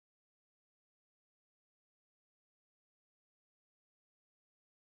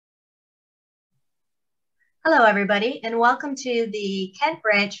Hello, everybody, and welcome to the Kent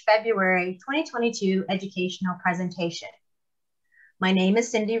Branch February 2022 educational presentation. My name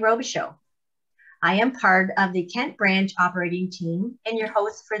is Cindy Robichaud. I am part of the Kent Branch operating team and your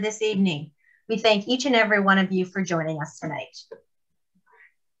host for this evening. We thank each and every one of you for joining us tonight.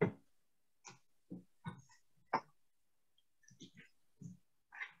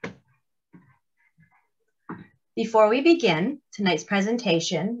 Before we begin tonight's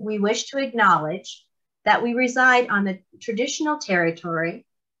presentation, we wish to acknowledge that we reside on the traditional territory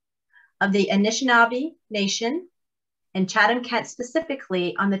of the Anishinaabe Nation and Chatham Kent,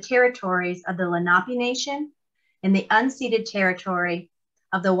 specifically on the territories of the Lenape Nation and the unceded territory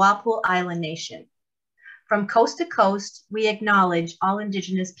of the Walpole Island Nation. From coast to coast, we acknowledge all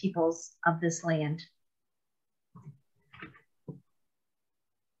Indigenous peoples of this land.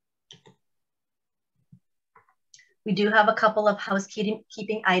 We do have a couple of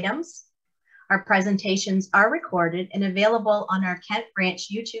housekeeping items. Our presentations are recorded and available on our Kent Branch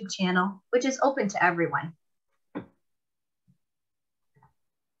YouTube channel, which is open to everyone.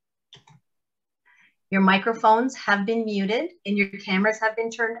 Your microphones have been muted and your cameras have been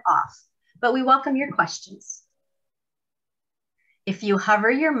turned off, but we welcome your questions. If you hover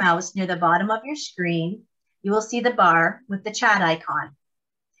your mouse near the bottom of your screen, you will see the bar with the chat icon.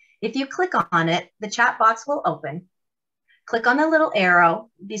 If you click on it, the chat box will open. Click on the little arrow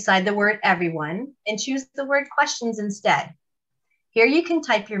beside the word everyone and choose the word questions instead. Here you can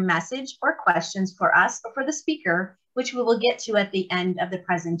type your message or questions for us or for the speaker, which we will get to at the end of the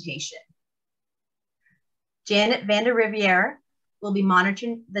presentation. Janet Vander Riviere will be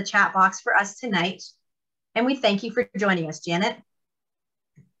monitoring the chat box for us tonight, and we thank you for joining us, Janet.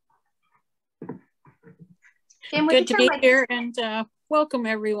 Good to be here and welcome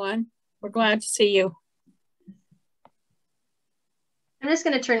everyone. We're glad to see you. I'm just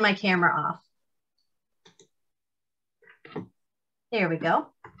going to turn my camera off. There we go.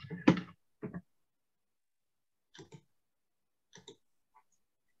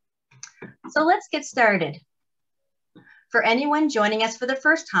 So let's get started. For anyone joining us for the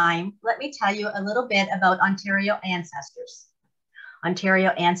first time, let me tell you a little bit about Ontario Ancestors. Ontario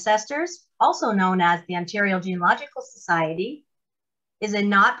Ancestors, also known as the Ontario Genealogical Society, is a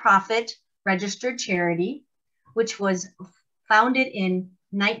not-profit registered charity which was founded in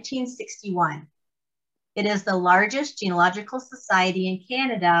 1961. It is the largest genealogical society in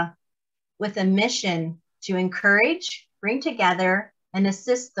Canada with a mission to encourage, bring together, and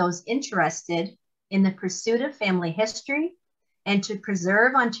assist those interested in the pursuit of family history and to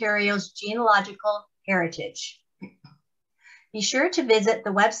preserve Ontario's genealogical heritage. Be sure to visit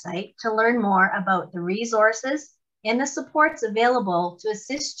the website to learn more about the resources and the supports available to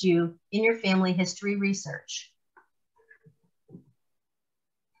assist you in your family history research.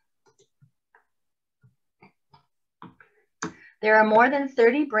 There are more than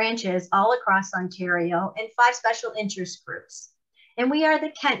 30 branches all across Ontario and 5 special interest groups, and we are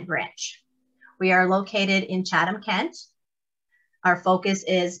the Kent Branch. We are located in Chatham Kent. Our focus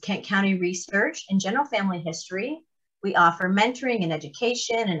is Kent County research and general family history. We offer mentoring and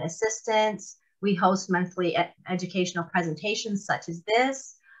education and assistance. We host monthly educational presentations such as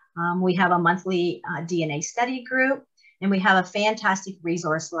this. We have a monthly DNA study group, and we have a fantastic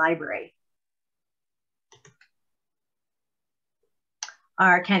resource library.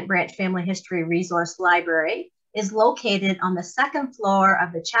 Our Kent Branch Family History Resource Library is located on the 2nd floor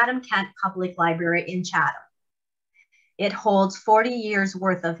of the Chatham Kent Public Library in Chatham. It holds 40 years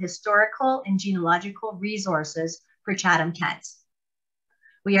worth of historical and genealogical resources for Chatham Kent.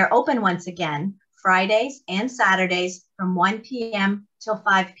 We are open once again Fridays and Saturdays from 1 p.m. till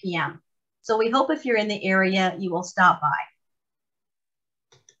 5 p.m. So we hope if you're in the area, you will stop by.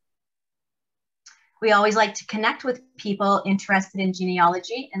 We always like to connect with people interested in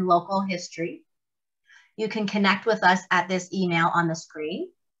genealogy and local history. You can connect with us at this email on the screen.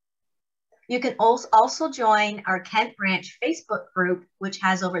 You can also join our Kent Branch Facebook group, which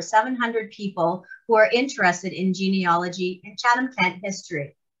has over 700 people who are interested in genealogy and Chatham Kent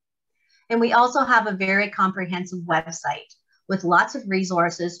history. And we also have a very comprehensive website with lots of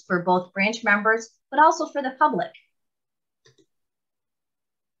resources for both branch members, but also for the public.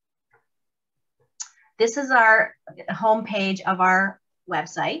 This is our homepage of our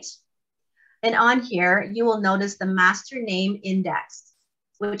website. And on here, you will notice the master name index,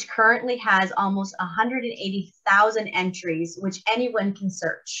 which currently has almost 180,000 entries, which anyone can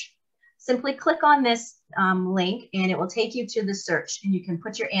search. Simply click on this link and it will take you to the search, and you can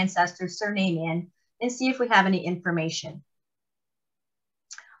put your ancestor's surname in and see if we have any information.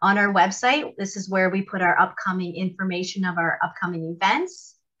 On our website, this is where we put our upcoming information of our upcoming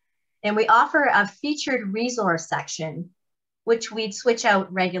events. And we offer a featured resource section, which we'd switch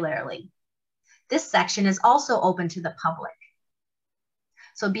out regularly. This section is also open to the public,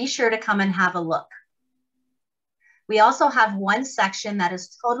 so be sure to come and have a look. We also have one section that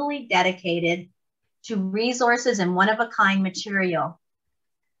is totally dedicated to resources and one-of-a-kind material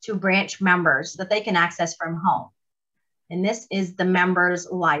to branch members that they can access from home. And this is the members'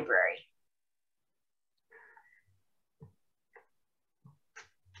 library.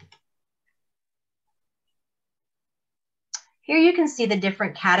 Here you can see the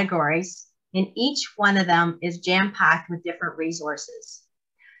different categories, and each one of them is jam-packed with different resources.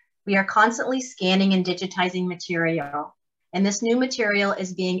 We are constantly scanning and digitizing material, and this new material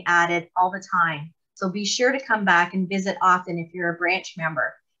is being added all the time. So be sure to come back and visit often if you're a branch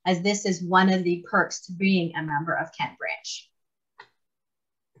member, as this is one of the perks to being a member of Kent Branch.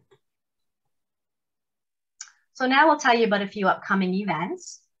 So now we'll tell you about a few upcoming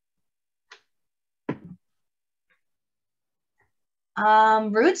events.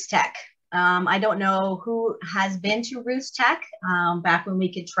 Roots Tech. I don't know who has been to Roots Tech back when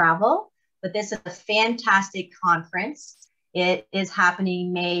we could travel, but this is a fantastic conference. It is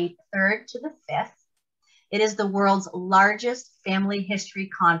happening May 3rd to the 5th. It is the world's largest family history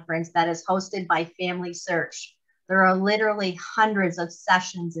conference that is hosted by Family Search. There are literally hundreds of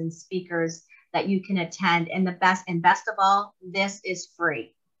sessions and speakers that you can attend, and best of all, this is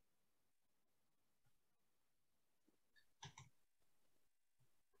free.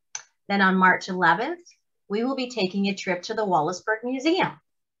 Then on March 11th, we will be taking a trip to the Wallaceburg Museum.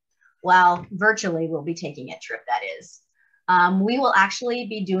 Well, virtually we'll be taking a trip, that is. We will actually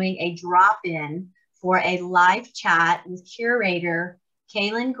be doing a drop-in for a live chat with curator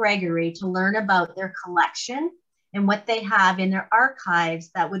Kaylin Gregory to learn about their collection and what they have in their archives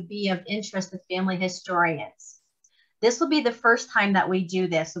that would be of interest to family historians. This will be the first time that we do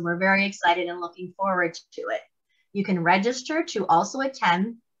this, and we're very excited and looking forward to it. You can register to also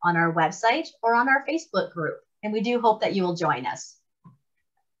attend on our website or on our Facebook group, and we do hope that you will join us.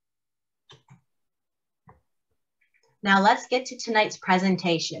 Now let's get to tonight's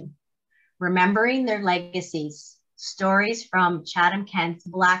presentation, Remembering Their Legacies, Stories from Chatham Kent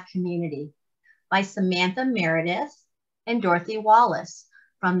Black Community by Samantha Meredith and Dorothy Wallace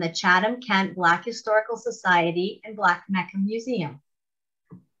from the Chatham Kent Black Historical Society and Black Mecca Museum.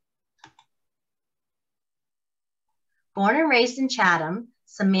 Born and raised in Chatham,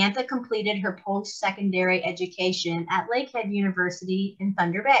 Samantha completed her post-secondary education at Lakehead University in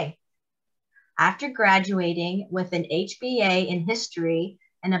Thunder Bay. After graduating with an HBA in history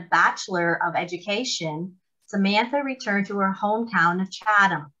and a Bachelor of Education, Samantha returned to her hometown of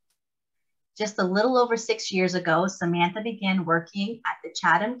Chatham. Just a little over 6 years ago, Samantha began working at the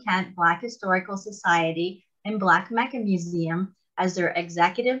Chatham Kent Black Historical Society and Black Mecca Museum as their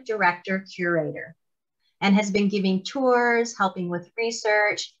executive director curator, and has been giving tours, helping with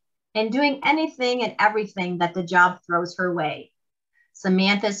research, and doing anything and everything that the job throws her way.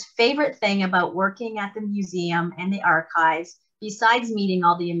 Samantha's favorite thing about working at the museum and the archives, besides meeting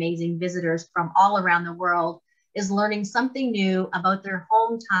all the amazing visitors from all around the world, is learning something new about their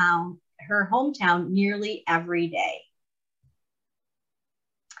hometown, her hometown, nearly every day.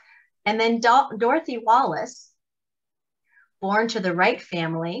 And then Dorothy Wallace, born to the Wright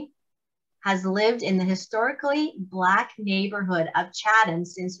family, has lived in the historically Black neighborhood of Chatham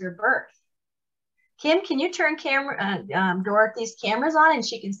since her birth. Kim, can you turn Dorothy's cameras on and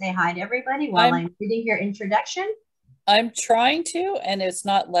she can say hi to everybody while I'm reading your introduction? I'm trying to, and it's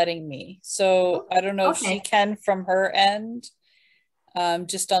not letting me. So I don't know if she can from her end.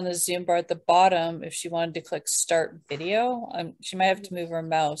 Just on the Zoom bar at the bottom, if she wanted to click start video, she might have to move her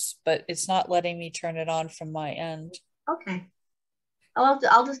mouse, but it's not letting me turn it on from my end. Okay.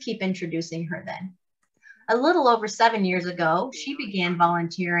 I'll just keep introducing her then. A little over 7 years ago, she began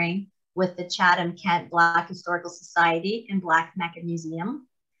volunteering with the Chatham Kent Black Historical Society and Black Mecca Museum,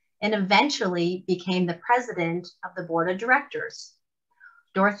 and eventually became the president of the board of directors.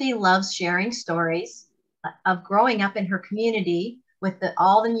 Dorothy loves sharing stories of growing up in her community with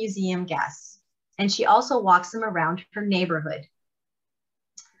all the museum guests, and she also walks them around her neighborhood.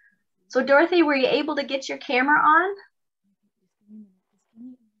 So Dorothy, were you able to get your camera on?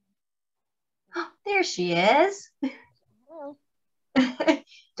 Oh, there she is. Hello.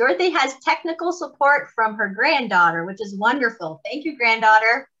 Dorothy has technical support from her granddaughter, which is wonderful. Thank you,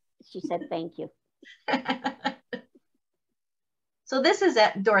 granddaughter. She said thank you. So this is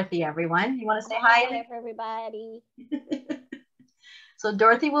Dorothy, everyone. You want to say hi? Hi, everybody. So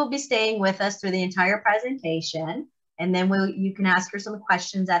Dorothy will be staying with us through the entire presentation, and then you can ask her some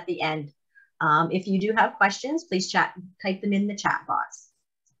questions at the end. If you do have questions, please type them in the chat box.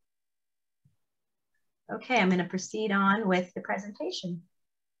 Okay, I'm going to proceed on with the presentation.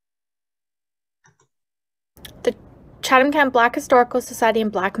 The Chatham Kent Black Historical Society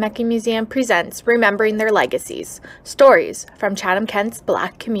and Black Mecca Museum presents Remembering Their Legacies, stories from Chatham Kent's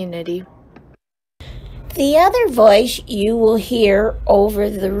Black community. The other voice you will hear over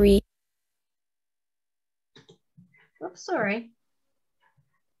the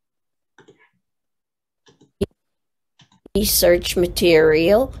research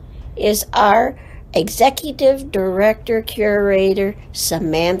material is our Executive Director Curator,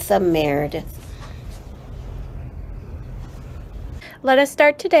 Samantha Meredith. Let us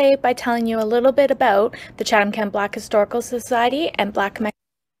start today by telling you a little bit about the Chatham Kent Black Historical Society and Black Mecca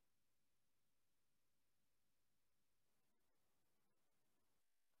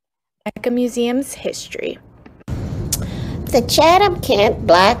Museum's history. The Chatham Kent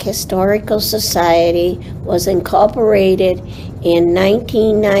Black Historical Society was incorporated in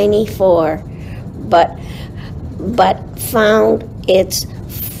 1994, but found its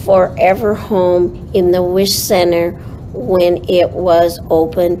forever home in the Wish Center when it was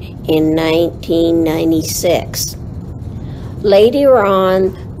opened in 1996. Later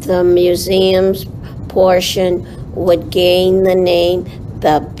on, the museum's portion would gain the name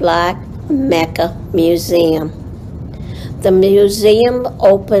the Black Mecca Museum. The museum,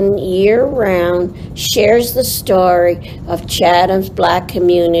 open year-round, shares the story of Chatham's Black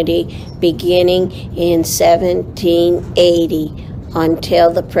community beginning in 1780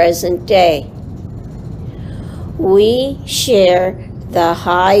 until the present day. We share the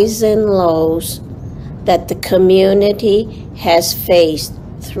highs and lows that the community has faced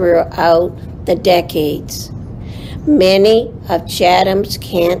throughout the decades. Many of Chatham's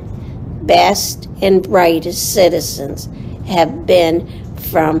Kent best and brightest citizens have been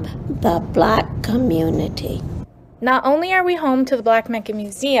from the Black community. Not only are we home to the Black Mecca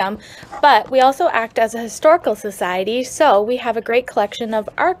Museum, but we also act as a historical society, so we have a great collection of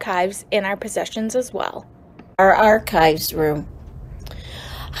archives in our possessions as well. Our archives room.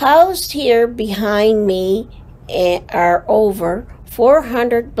 Housed here behind me are over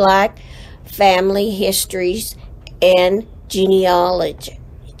 400 Black family histories and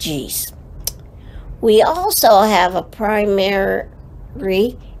genealogies. We also have a primary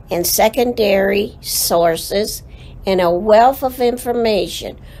and secondary sources and a wealth of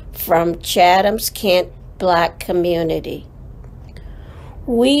information from Chatham's Kent Black community.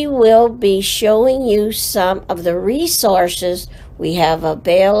 We will be showing you some of the resources we have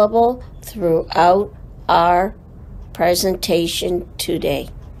available throughout our presentation today.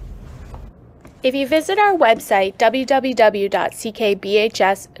 If you visit our website,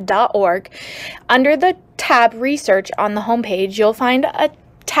 www.ckbhs.org, under the tab Research on the homepage, you'll find a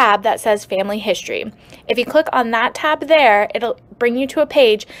tab that says Family History. If you click on that tab there, it'll bring you to a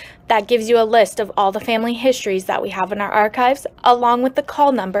page that gives you a list of all the family histories that we have in our archives, along with the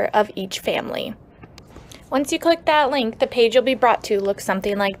call number of each family. Once you click that link, the page you'll be brought to looks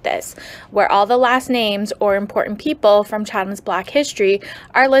something like this, where all the last names or important people from Chatham's Black history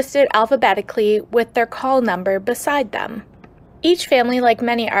are listed alphabetically with their call number beside them. Each family, like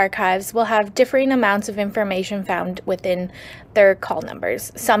many archives, will have differing amounts of information found within their call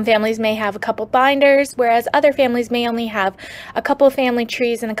numbers. Some families may have a couple binders, whereas other families may only have a couple family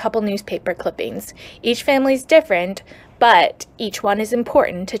trees and a couple newspaper clippings. Each family is different, but each one is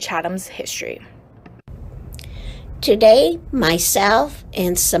important to Chatham's history. Today, myself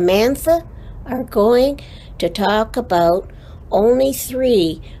and Samantha are going to talk about only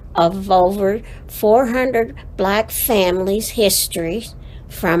 3 of over 400 Black families' histories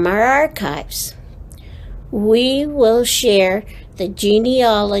from our archives. We will share the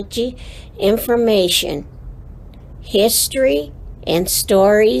genealogy information, history, and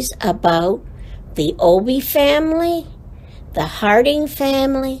stories about the Obie family, the Harding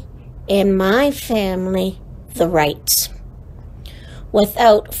family, and my family, the Wrights.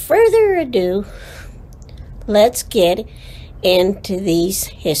 Without further ado, let's get into these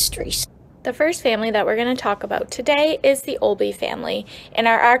histories. The first family that we're going to talk about today is the Obie family. In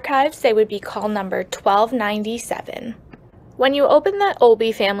our archives, they would be call number 1297. When you open the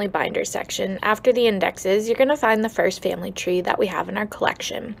Obie family binder section, after the indexes, you're going to find the first family tree that we have in our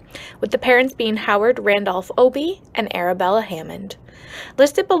collection, with the parents being Howard Randolph Obie and Arabella Hammond.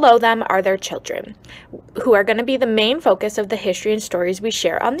 Listed below them are their children, who are going to be the main focus of the history and stories we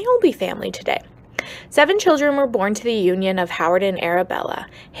share on the Obie family today. 7 children were born to the union of Howard and Arabella: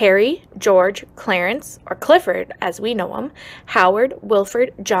 Harry, George, Clarence, or Clifford as we know him, Howard,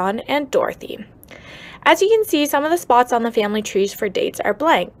 Wilford, John, and Dorothy. As you can see, some of the spots on the family trees for dates are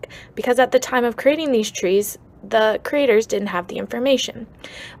blank, because at the time of creating these trees, the creators didn't have the information.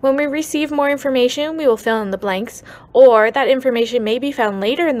 When we receive more information, we will fill in the blanks, or that information may be found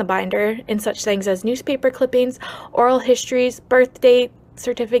later in the binder in such things as newspaper clippings, oral histories, birth date,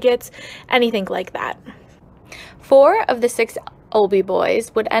 certificates, anything like that. 4 of the 6 Olby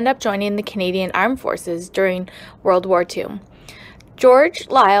boys would end up joining the Canadian Armed Forces during World War II. George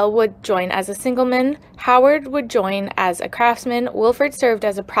Lyle would join as a signalman, Howard would join as a craftsman, Wilford served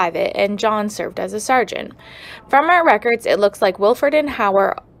as a private, and John served as a sergeant. From our records, it looks like Wilford and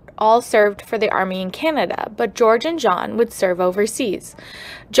Howard all served for the Army in Canada, but George and John would serve overseas.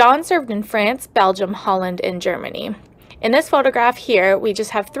 John served in France, Belgium, Holland, and Germany. In this photograph here, we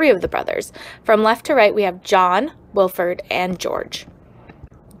just have 3 of the brothers. From left to right, we have John, Wilford, and George.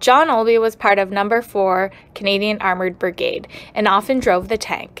 John Olby was part of No. 4 Canadian Armored Brigade and often drove the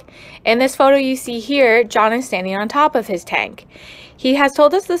tank. In this photo you see here, John is standing on top of his tank. He has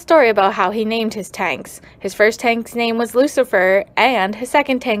told us the story about how he named his tanks. His first tank's name was Lucifer, and his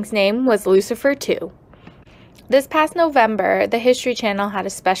second tank's name was Lucifer II. This past November, the History Channel had a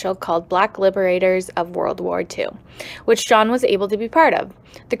special called Black Liberators of World War II, which John was able to be part of.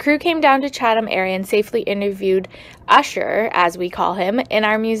 The crew came down to Chatham area and safely interviewed Usher, as we call him, in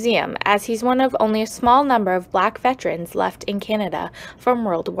our museum, as he's one of only a small number of black veterans left in Canada from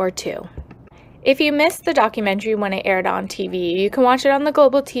World War II. If you missed the documentary when it aired on TV, you can watch it on the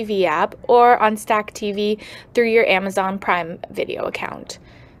Global TV app or on Stack TV through your Amazon Prime Video account.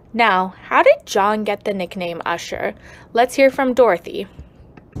 Now, how did John get the nickname Usher? Let's hear from Dorothy.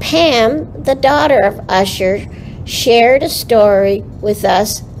 Pam, the daughter of Usher, shared a story with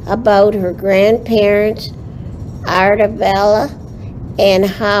us about her grandparents, Artabella and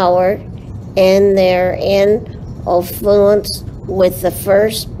Howard, and their influence with the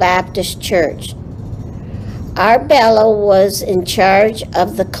First Baptist Church. Artabella was in charge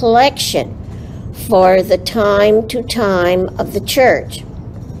of the collection for the time to time of the church.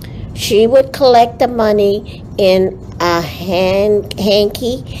 She would collect the money in a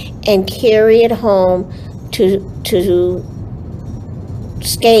hanky and carry it home to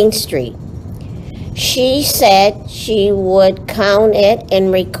Skane Street. She said she would count it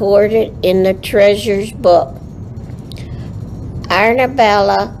and record it in the treasurer's book.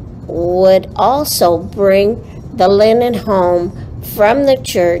 Arnabella would also bring the linen home from the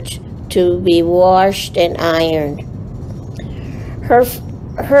church to be washed and ironed.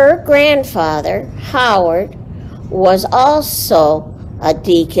 Her grandfather, Howard, was also a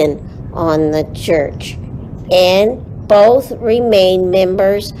deacon on the church, and both remained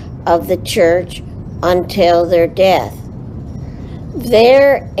members of the church until their death.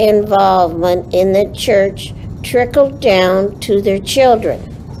 Their involvement in the church trickled down to their children.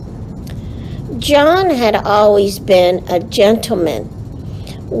 John had always been a gentleman.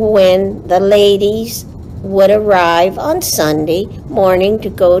 When the ladies would arrive on Sunday morning to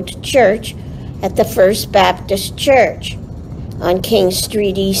go to church at the First Baptist Church on King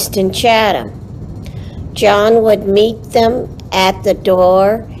Street East in Chatham, John would meet them at the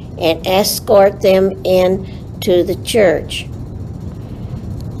door and escort them into the church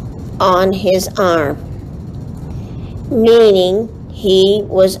on his arm, meaning he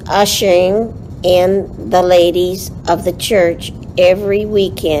was ushering in the ladies of the church every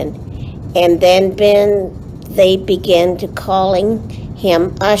weekend, and then they began to calling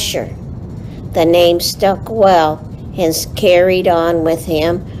him Usher. The name stuck well and has carried on with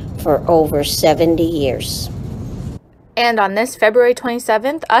him for over 70 years. And on this February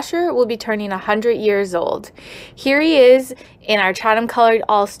 27th, Usher will be turning 100 years old. Here he is in our Chatham Colored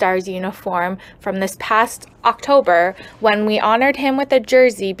All-Stars uniform from this past October, when we honored him with a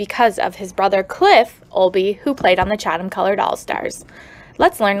jersey because of his brother Cliff Olby, who played on the Chatham Colored All-Stars.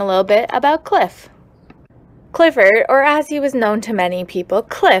 Let's learn a little bit about Cliff. Clifford, or as he was known to many people,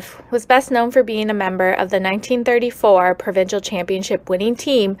 Cliff, was best known for being a member of the 1934 provincial championship winning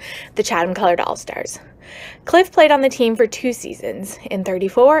team, the Chatham Colored All-Stars. Cliff played on the team for 2 seasons, in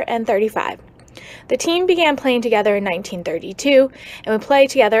 34 and 35. The team began playing together in 1932 and would play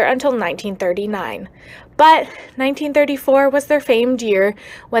together until 1939. But 1934 was their famed year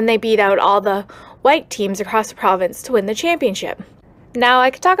when they beat out all the white teams across the province to win the championship. Now,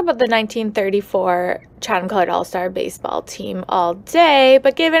 I could talk about the 1934 Chatham Colored All-Star baseball team all day,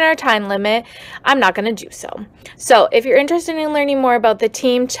 but given our time limit, I'm not going to do so. So, if you're interested in learning more about the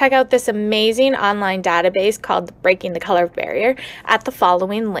team, check out this amazing online database called Breaking the Color Barrier at the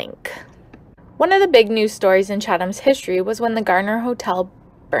following link. One of the big news stories in Chatham's history was when the Garner Hotel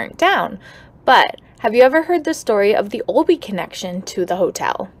burnt down. But have you ever heard the story of the Olby connection to the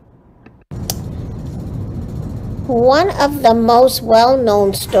hotel? One of the most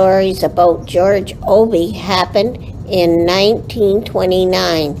well-known stories about George Obie happened in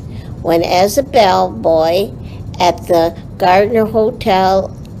 1929 when, as a bellboy at the Gardner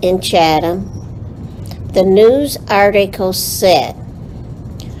Hotel in Chatham, the news article said,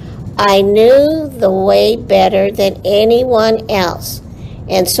 "I knew the way better than anyone else,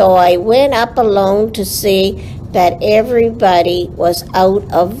 and so I went up alone to see that everybody was out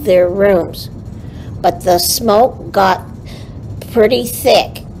of their rooms. But the smoke got pretty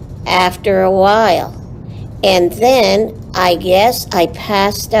thick after a while, and then I guess I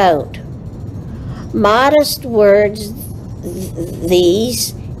passed out." Modest words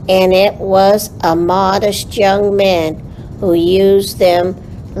these, and it was a modest young man who used them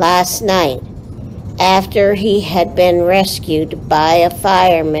last night after he had been rescued by a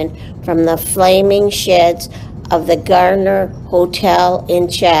fireman from the flaming sheds of the Gardner Hotel in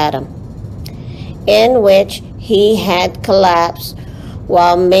Chatham, in which he had collapsed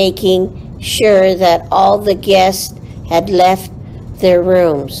while making sure that all the guests had left their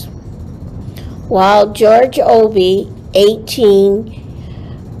rooms. While George Obie, 18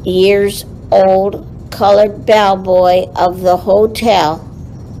 years old, colored bellboy of the hotel,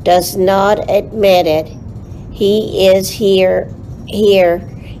 does not admit it, he is hero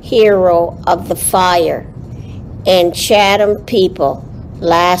of the fire, and Chatham people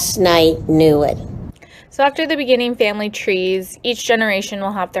last night knew it. So after the beginning family trees, each generation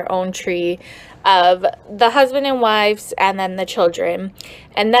will have their own tree of the husband and wives and then the children.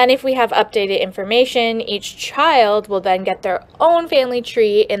 And then if we have updated information, each child will then get their own family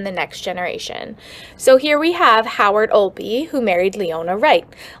tree in the next generation. So here we have Howard Obie, who married Leona Wright.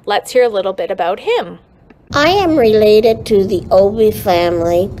 Let's hear a little bit about him. I am related to the Obie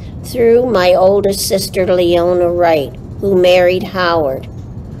family through my oldest sister Leona Wright, who married Howard.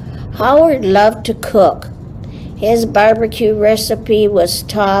 Howard loved to cook. His barbecue recipe was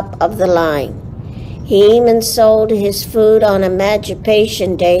top of the line. He even sold his food on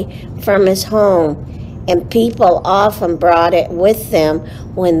Emancipation Day from his home, and people often brought it with them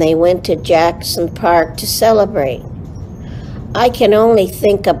when they went to Jackson Park to celebrate. I can only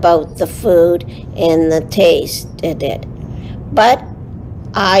think about the food and the taste of it, but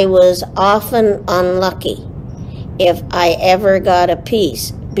I was often unlucky if I ever got a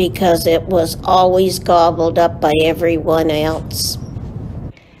piece, because it was always gobbled up by everyone else.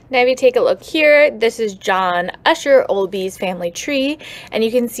 Now if you take a look here, this is John Usher Obie's family tree, and you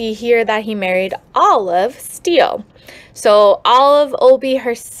can see here that he married Olive Steele. So Olive Obie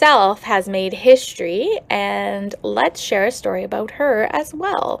herself has made history, and let's share a story about her as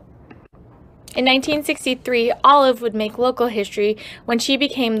well. In 1963, Olive would make local history when she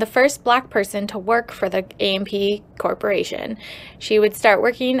became the first Black person to work for the A&P Corporation. She would start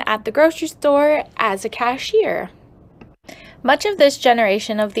working at the grocery store as a cashier. Much of this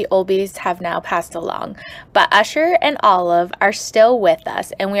generation of the Obies have now passed along, but Usher and Olive are still with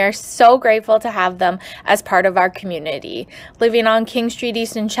us, and we are so grateful to have them as part of our community. Living on King Street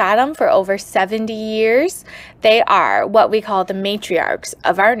East in Chatham for over 70 years, they are what we call the matriarchs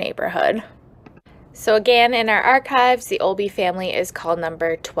of our neighborhood. So again, in our archives, the Obie family is call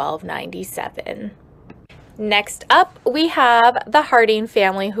number 1297. Next up, we have the Harding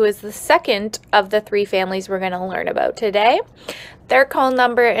family, who is the second of the three families we're going to learn about today. Their call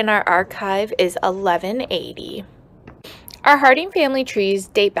number in our archive is 1180. Our Harding family trees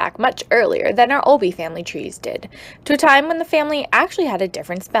date back much earlier than our Obie family trees did, to a time when the family actually had a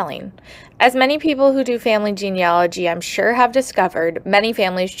different spelling. As many people who do family genealogy, I'm sure, have discovered, many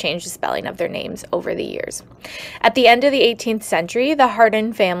families changed the spelling of their names over the years. At the end of the 18th century, the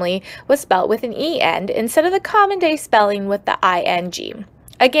Harding family was spelt with an E end instead of the common day spelling with the ING.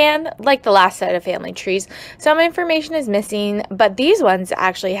 Again, like the last set of family trees, some information is missing, but these ones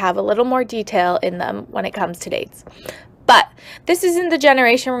actually have a little more detail in them when it comes to dates. But this isn't the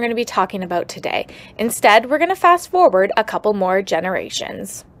generation we're going to be talking about today. Instead, we're going to fast forward a couple more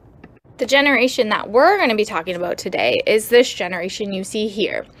generations. The generation that we're going to be talking about today is this generation you see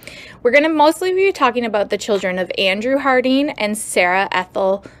here. We're going to mostly be talking about the children of Andrew Harding and Sarah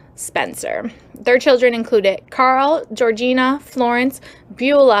Ethel Spencer. Their children included Carl, Georgina, Florence,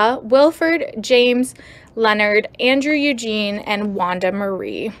 Beulah, Wilford, James, Leonard, Andrew Eugene, and Wanda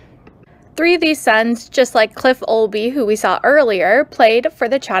Marie. Three of these sons, just like Cliff Obie, who we saw earlier, played for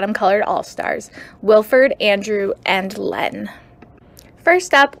the Chatham Colored All-Stars: Wilford, Andrew, and Len.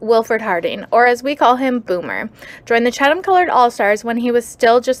 First up, Wilford Harding, or as we call him, Boomer, joined the Chatham Colored All-Stars when he was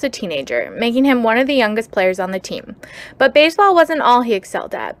still just a teenager, making him one of the youngest players on the team. But baseball wasn't all he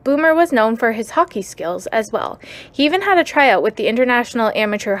excelled at. Boomer was known for his hockey skills as well. He even had a tryout with the International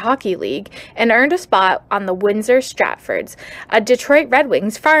Amateur Hockey League and earned a spot on the Windsor Stratfords, a Detroit Red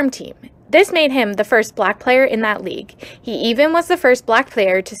Wings farm team. This made him the first black player in that league. He even was the first black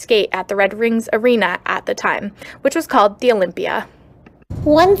player to skate at the Red Wings arena at the time, which was called the Olympia.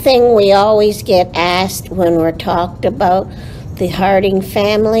 One thing we always get asked when we're talked about the Harding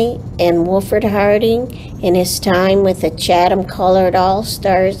family and Wilford Harding in his time with the Chatham Colored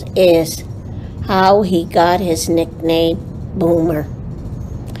All-Stars is how he got his nickname Boomer.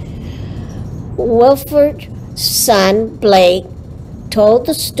 Wilford's son Blake told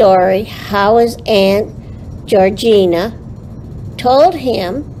the story how his Aunt Georgina told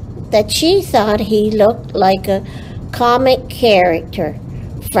him that she thought he looked like a comic character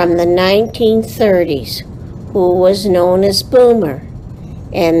from the 1930s who was known as Boomer,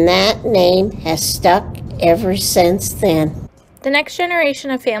 and that name has stuck ever since then. The next generation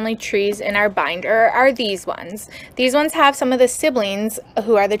of family trees in our binder are these ones. These ones have some of the siblings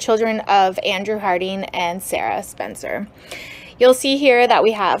who are the children of Andrew Harding and Sarah Spencer. You'll see here that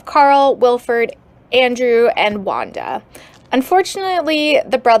we have Carl, Wilford, Andrew, and Wanda. Unfortunately,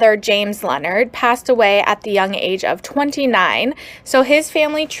 the brother James Leonard passed away at the young age of 29, so his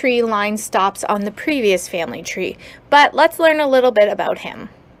family tree line stops on the previous family tree. But let's learn a little bit about him.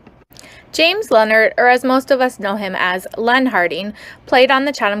 James Leonard, or as most of us know him as Len Harding, played on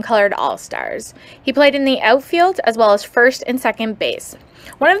the Chatham Colored All-Stars. He played in the outfield as well as first and second base.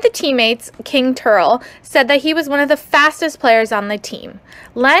 One of the teammates, King Turrell, said that he was one of the fastest players on the team.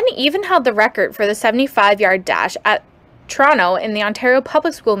 Len even held the record for the 75-yard dash at Toronto in the Ontario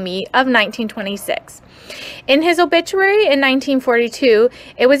Public School meet of 1926. In his obituary in 1942,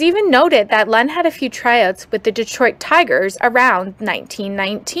 it was even noted that Len had a few tryouts with the Detroit Tigers around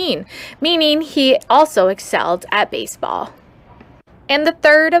 1919, meaning he also excelled at baseball. And the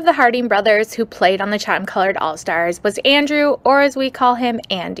third of the Harding brothers who played on the Chatham Colored All-Stars was Andrew, or as we call him,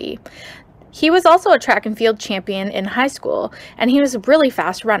 Andy. He was also a track and field champion in high school, and he was a really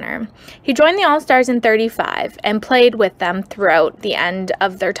fast runner. He joined the All-Stars in 35 and played with them throughout the end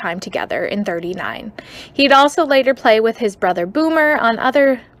of their time together in 39. He'd also later play with his brother Boomer on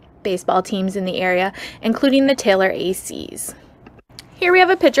other baseball teams in the area, including the Taylor ACs. Here we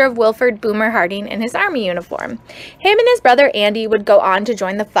have a picture of Wilford Boomer Harding in his army uniform. Him and his brother Andy would go on to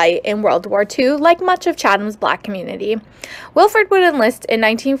join the fight in World War II, like much of Chatham's black community. Wilford would enlist in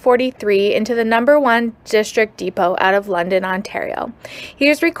 1943 into the No. 1 District Depot out of London, Ontario. He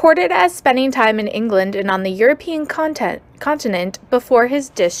was recorded as spending time in England and on the European continent before his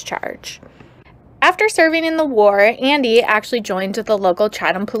discharge. After serving in the war, Andy actually joined the local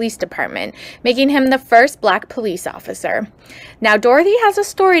Chatham Police Department, making him the first black police officer. Now, Dorothy has a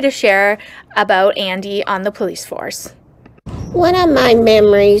story to share about Andy on the police force. One of my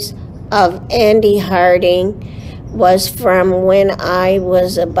memories of Andy Harding was from when I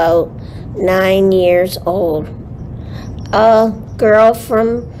was about 9 years old. A girl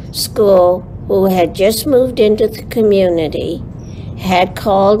from school who had just moved into the community had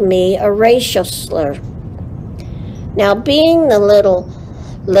called me a racial slur. Now, being the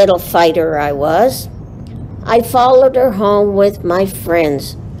little fighter I was, I followed her home with my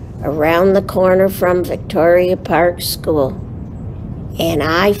friends around the corner from Victoria Park School, and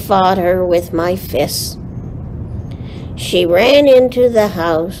I fought her with my fists. She ran into the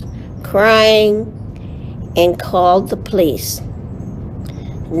house crying and called the police.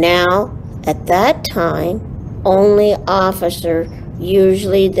 Now, at that time, only officer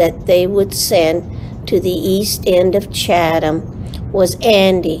usually that they would send to the east end of Chatham was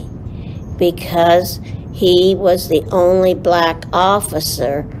Andy, because he was the only black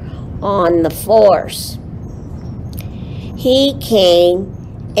officer on the force. He came,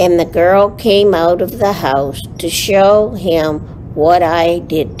 and the girl came out of the house to show him what I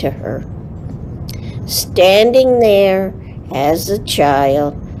did to her. Standing there as a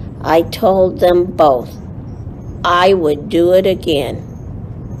child, I told them both I would do it again.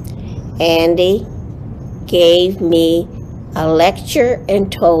 Andy gave me a lecture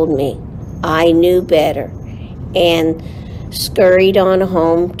and told me I knew better, and scurried on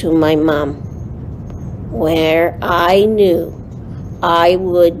home to my mom, where I knew I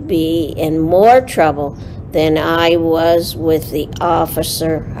would be in more trouble than I was with the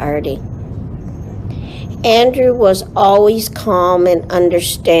officer Harding. Andrew was always calm and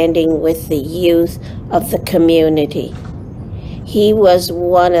understanding with the youth of the community. He was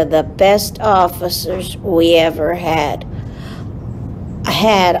one of the best officers we ever had.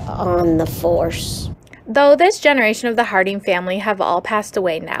 had on the force. Though this generation of the Harding family have all passed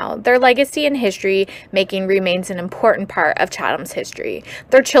away now, their legacy in history making remains an important part of Chatham's history.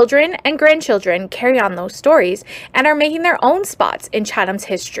 Their children and grandchildren carry on those stories and are making their own spots in Chatham's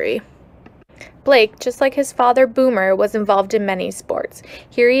history. Blake, just like his father Boomer, was involved in many sports.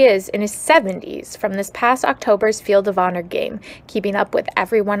 Here he is in his 70s from this past October's Field of Honor game, keeping up with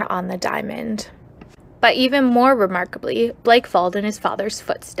everyone on the diamond. But even more remarkably, Blake followed in his father's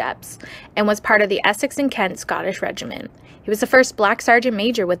footsteps and was part of the Essex and Kent Scottish Regiment. He was the first black sergeant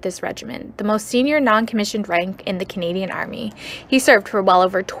major with this regiment, the most senior non-commissioned rank in the Canadian Army. He served for well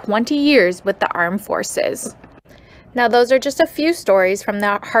over 20 years with the armed forces. Now, those are just a few stories from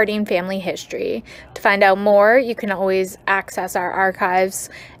the Harding family history. To find out more, you can always access our archives,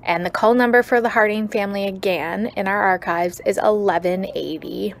 and the call number for the Harding family again in our archives is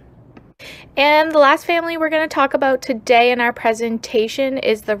 1180. And the last family we're going to talk about today in our presentation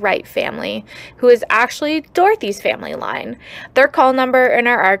is the Wright family, who is actually Dorothy's family line. Their call number in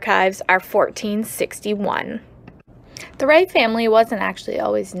our archives are 1461. The Wright family wasn't actually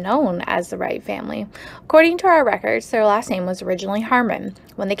always known as the Wright family. According to our records, their last name was originally Harmon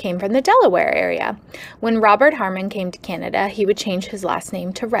when they came from the Delaware area. When Robert Harmon came to Canada, he would change his last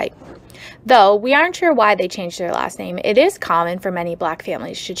name to Wright. Though we aren't sure why they changed their last name, it is common for many black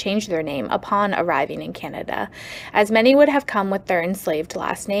families to change their name upon arriving in Canada, as many would have come with their enslaved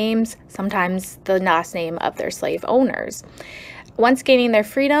last names, sometimes the last name of their slave owners. Once gaining their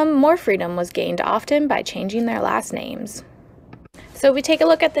freedom, more freedom was gained often by changing their last names. So if we take a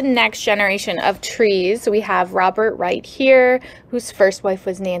look at the next generation of trees, we have Robert Wright here, whose first wife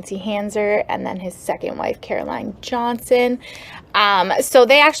was Nancy Hanser, and then his second wife, Caroline Johnson. So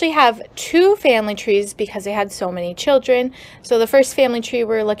they actually have two family trees because they had so many children. So the first family tree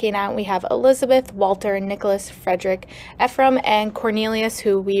we're looking at, we have Elizabeth, Walter, Nicholas, Frederick, Ephraim, and Cornelius,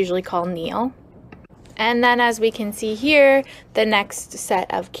 who we usually call Neil. And then as we can see here, the next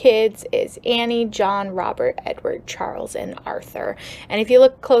set of kids is Annie, John, Robert, Edward, Charles, and Arthur. And if you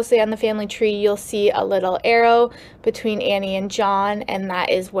look closely on the family tree, you'll see a little arrow between Annie and John, and that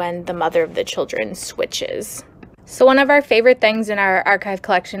is when the mother of the children switches. So one of our favorite things in our archive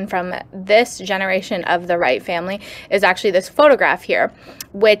collection from this generation of the Wright family is actually this photograph here,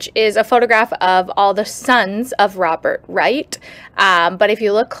 which is a photograph of all the sons of Robert Wright. But if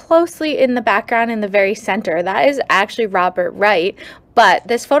you look closely in the background in the very center, that is actually Robert Wright. But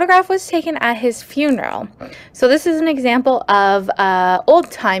this photograph was taken at his funeral. So this is an example of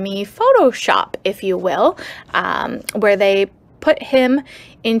old-timey Photoshop, if you will, where they put him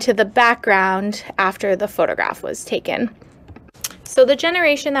into the background after the photograph was taken. So the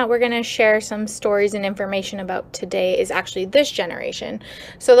generation that we're going to share some stories and information about today is actually this generation.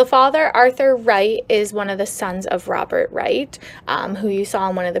 So the father, Arthur Wright, is one of the sons of Robert Wright, who you saw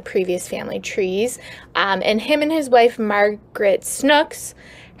in one of the previous family trees. And him and his wife, Margaret Snooks,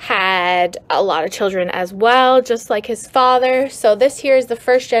 had a lot of children as well, just like his father. So this here is the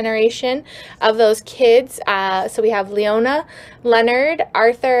first generation of those kids. So we have Leona, Leonard,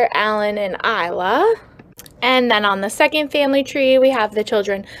 Arthur, Alan, and Isla. And then on the second family tree, we have the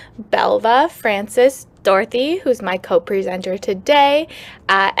children Belva, Francis, Dorothy, who's my co-presenter today,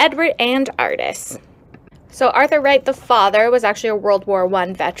 Edward, and Artis. So Arthur Wright, the father, was actually a World War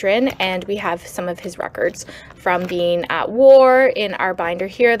I veteran, and we have some of his records from being at war in our binder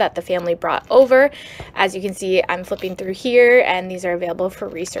here that the family brought over. As you can see, I'm flipping through here, and these are available for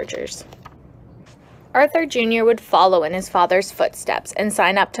researchers. Arthur Jr. would follow in his father's footsteps and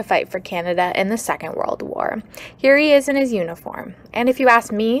sign up to fight for Canada in the Second World War. Here he is in his uniform, and if you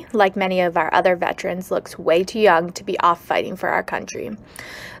ask me, like many of our other veterans, looks way too young to be off fighting for our country.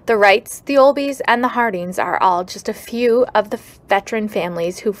 The Wrights, the Olbys, and the Hardings are all just a few of the veteran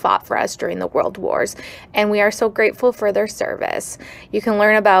families who fought for us during the World Wars, and we are so grateful for their service. You can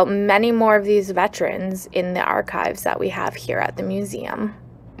learn about many more of these veterans in the archives that we have here at the museum.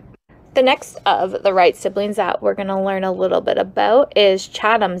 The next of the Wright siblings that we're going to learn a little bit about is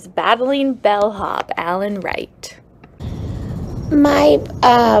Chatham's battling bellhop, Alan Wright. My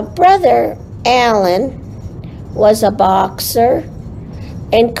brother, Alan, was a boxer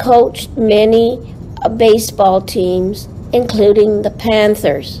and coached many baseball teams, including the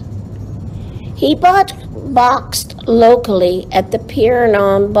Panthers. He boxed locally at the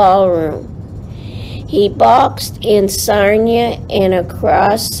Pyrenon Ballroom. He boxed in Sarnia and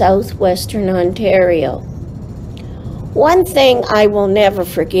across southwestern Ontario. One thing I will never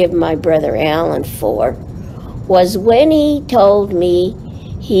forgive my brother Alan for was when he told me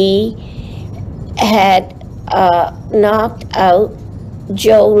he had knocked out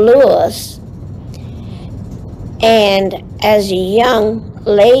Joe Louis and as a young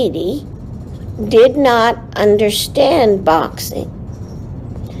lady, did not understand boxing.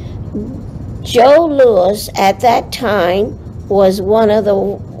 Joe Louis at that time was one of the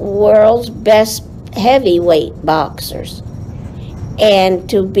world's best heavyweight boxers. And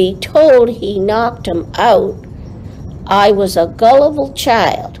to be told he knocked him out, I was a gullible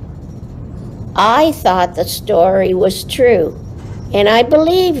child. I thought the story was true, and I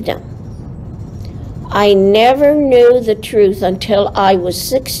believed him. I never knew the truth until I was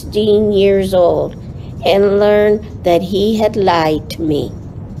 16 years old and learned that he had lied to me.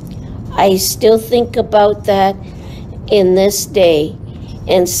 I still think about that in this day,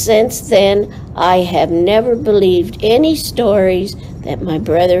 and since then I have never believed any stories that my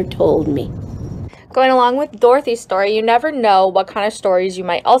brother told me. Going along with Dorothy's story, you never know what kind of stories you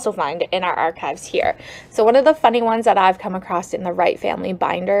might also find in our archives here. So one of the funny ones that I've come across in the Wright family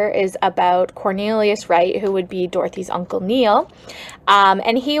binder is about Cornelius Wright, who would be Dorothy's Uncle Neil.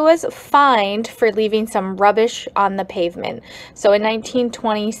 And he was fined for leaving some rubbish on the pavement. So in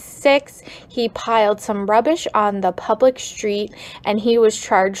 1926, he piled some rubbish on the public street, and he was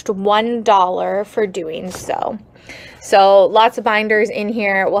charged $1 for doing so. So lots of binders in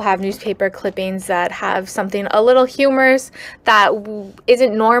here will have newspaper clippings that have something a little humorous that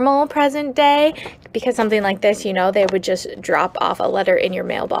isn't normal present day, because something like this, you know, they would just drop off a letter in your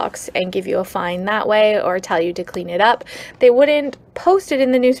mailbox and give you a fine that way, or tell you to clean it up. They wouldn't post it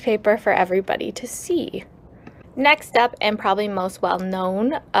in the newspaper for everybody to see. Next up, and probably most well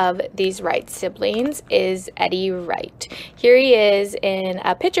known of these Wright siblings, is Eddie Wright. Here he is in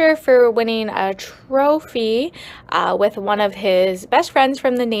a picture for winning a trophy with one of his best friends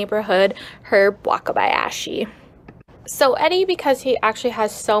from the neighborhood, Herb Wakabayashi. So Eddie, because he actually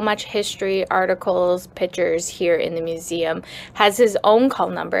has so much history, articles, pictures here in the museum, has his own call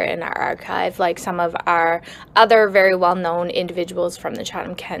number in our archive, like some of our other very well-known individuals from the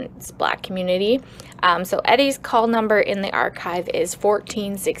Chatham Kent Black community. So Eddie's call number in the archive is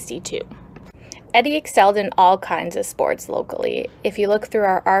 1462. Eddie excelled in all kinds of sports locally. If you look through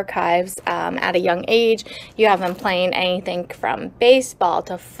our archives at a young age, you have him playing anything from baseball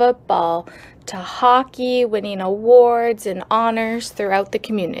to football to hockey, winning awards and honors throughout the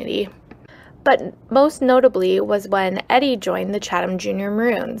community. But most notably was when Eddie joined the Chatham Junior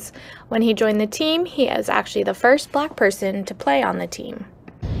Maroons. When he joined the team, he was actually the first black person to play on the team.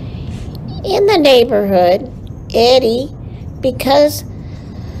 In the neighborhood, Eddie became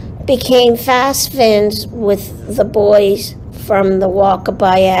fast friends with the boys from the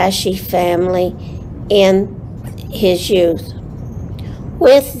Wakabayashi family in his youth.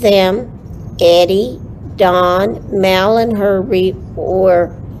 With them, Eddie, Don, Mel, and Herbie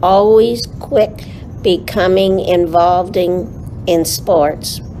were always quick becoming involved in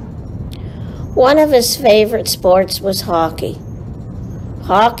sports. One of his favorite sports was hockey.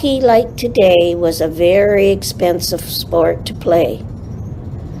 Hockey, like today, was a very expensive sport to play.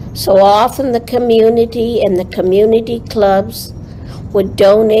 So often the community and the community clubs would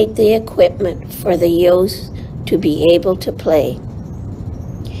donate the equipment for the youth to be able to play.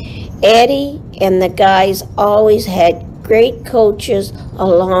 Eddie and the guys always had great coaches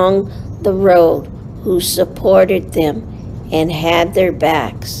along the road who supported them and had their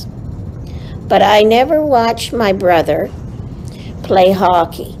backs. But I never watched my brother play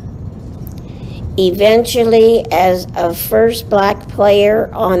hockey. Eventually, as a first black player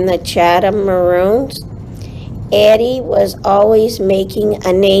on the Chatham Maroons, Eddie was always making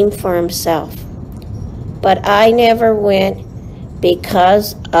a name for himself. But I never went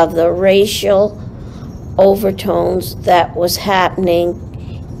because of the racial overtones that was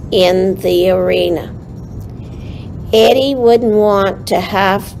happening in the arena. Eddie wouldn't want to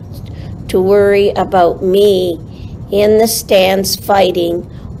have to worry about me in the stands fighting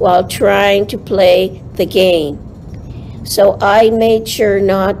while trying to play the game. So I made sure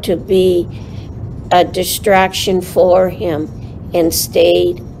not to be a distraction for him and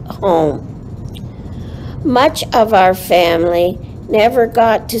stayed home. Much of our family never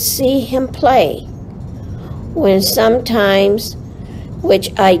got to see him play, when sometimes,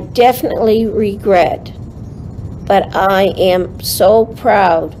 which I definitely regret, but I am so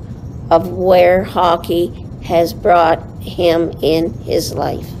proud of where hockey has brought him in his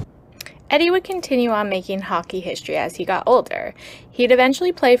life. Eddie would continue on making hockey history as he got older. He'd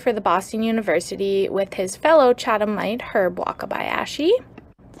eventually play for the Boston University with his fellow Chathamite Herb Wakabayashi,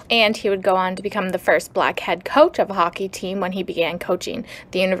 and he would go on to become the first black head coach of a hockey team when he began coaching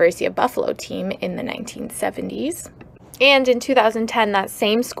the University of Buffalo team in the 1970s. And in 2010, that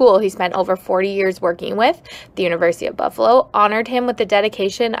same school he spent over 40 years working with, the University of Buffalo, honored him with the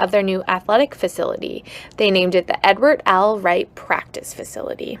dedication of their new athletic facility. They named it the Edward L. Wright Practice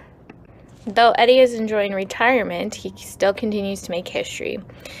Facility. Though Eddie is enjoying retirement, he still continues to make history.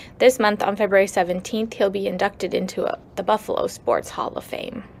 This month, on February 17th, he'll be inducted into the Buffalo Sports Hall of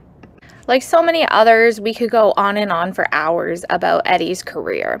Fame. Like so many others, we could go on and on for hours about Eddie's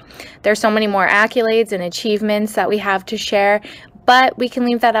career. There's so many more accolades and achievements that we have to share, but we can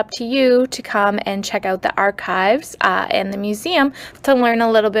leave that up to you to come and check out the archives and the museum to learn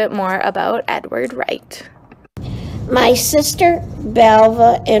a little bit more about Edward Wright. My sister,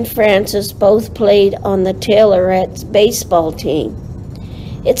 Balva, and Frances both played on the Taylorettes baseball team.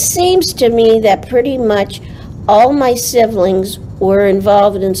 It seems to me that pretty much all my siblings were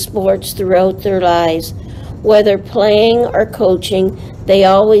involved in sports throughout their lives. Whether playing or coaching, they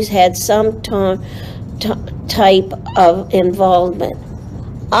always had some type of involvement.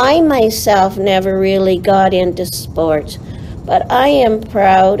 I myself never really got into sports, but I am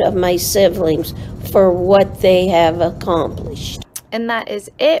proud of my siblings for what they have accomplished. And that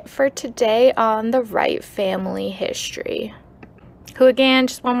is it for today on the Wright family history. Who again,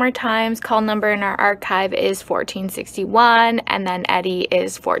 just one more time, call number in our archive is 1461, and then Eddie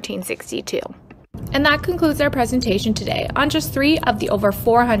is 1462. And that concludes our presentation today on just 3 of the over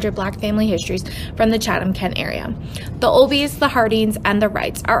 400 Black family histories from the Chatham Kent area. The Olbies, the Hardings, and the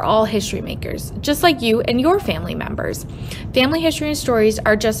Wrights are all history makers, just like you and your family members. Family history and stories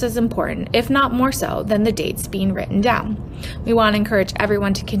are just as important, if not more so, than the dates being written down. We want to encourage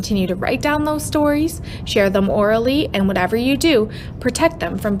everyone to continue to write down those stories, share them orally, and whatever you do, protect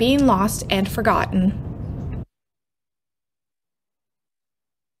them from being lost and forgotten.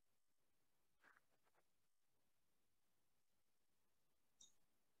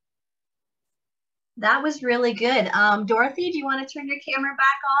 That was really good. Dorothy, do you want to turn your camera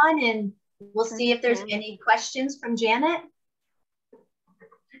back on and we'll see if there's any questions from Janet?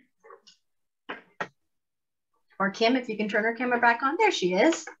 Or Kim, if you can turn her camera back on. There she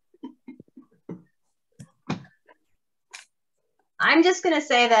is. I'm just going to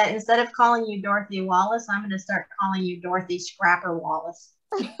say that instead of calling you Dorothy Wallace, I'm going to start calling you Dorothy Scrapper Wallace.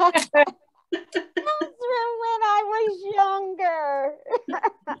 That's from when I was younger.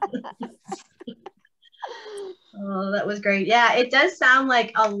 Oh, that was great. Yeah, it does sound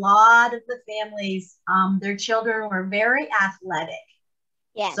like a lot of the families, their children were very athletic.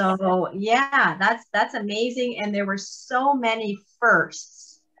 Yes. So yeah, that's amazing. And there were so many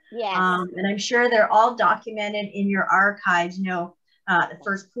firsts. Yes. And I'm sure they're all documented in your archives, you know, the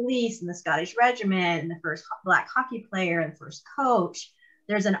first police and the Scottish Regiment and the first Black hockey player and first coach.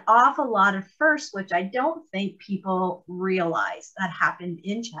 There's an awful lot of firsts, which I don't think people realize that happened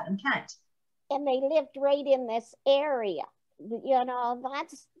in Chatham Kent. And they lived right in this area. You know,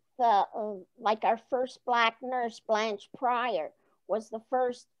 that's the, like our first Black nurse, Blanche Pryor, was the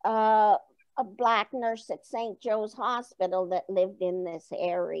first a Black nurse at St. Joe's Hospital that lived in this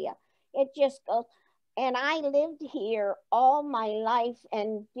area. It just goes, and I lived here all my life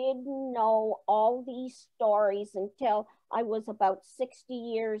and didn't know all these stories until I was about 60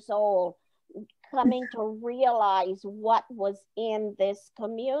 years old, coming to realize what was in this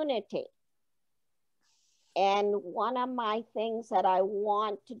community. And one of my things that I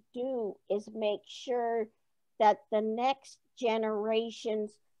want to do is make sure that the next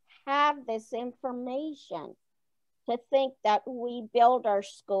generations have this information, to think that we build our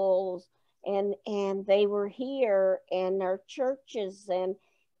schools and they were here, and our churches, and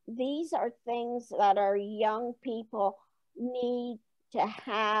these are things that our young people need to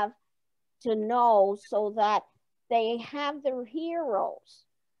have to know, so that they have their heroes,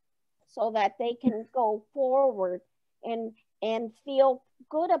 so that they can go forward and feel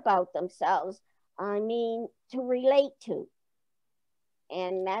good about themselves. I mean, to relate to.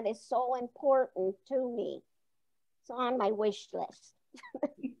 And that is so important to me. It's on my wish list.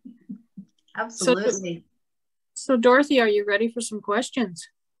 Absolutely. So Dorothy, are you ready for some questions?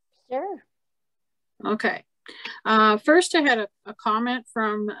 Sure. Okay. First, I had a comment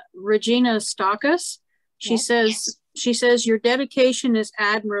from Regina Stockus. She says, your dedication is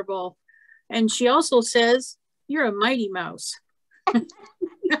admirable. And she also says, you're a mighty mouse.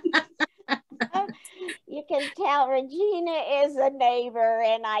 You can tell Regina is a neighbor,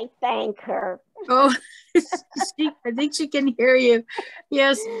 and I thank her. Oh, I think she can hear you.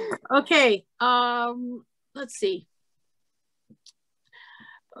 Yes. Okay. Let's see.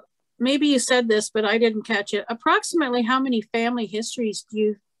 Maybe you said this, but I didn't catch it. Approximately how many family histories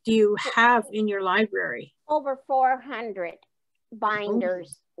do you have in your library? Over 400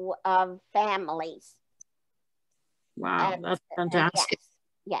 binders of families. Wow, that's fantastic.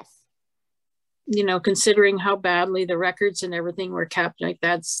 Yes. You know, considering how badly the records and everything were kept, like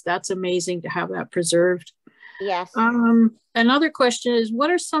that's amazing to have that preserved. Yes. Another question is, what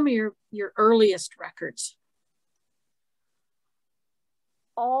are some of your earliest records?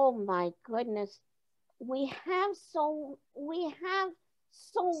 Oh my goodness. We have so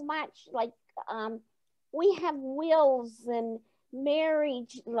much, like we have wills and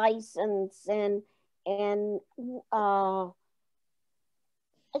marriage license and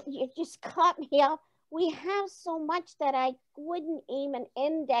you just caught me up. We have so much that I wouldn't even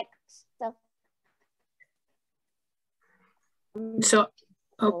index stuff. So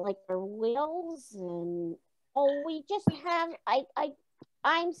like our wills and we just have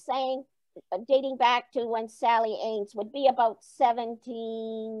I'm saying dating back to when Sally Ames would be about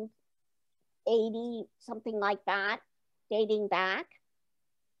 1780, something like that, dating back.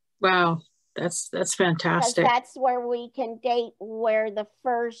 Wow, that's fantastic. That's where we can date where the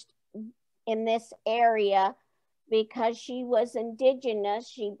first in this area, because she was indigenous.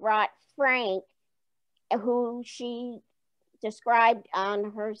 She brought Frank, who she described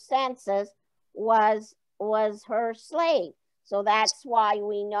on her census was her slave. So that's why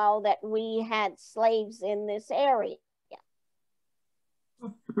we know that we had slaves in this area.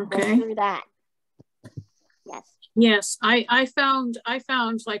 Okay. Through that. Yes. Yes, I found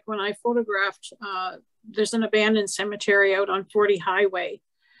like when I photographed, there's an abandoned cemetery out on 40 Highway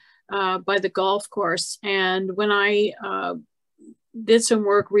by the golf course. And when I did some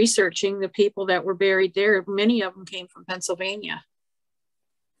work researching the people that were buried there, many of them came from Pennsylvania.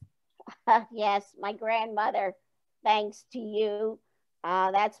 Yes, my grandmother, thanks to you,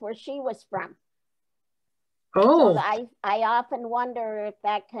 that's where she was from. Oh. So I often wonder if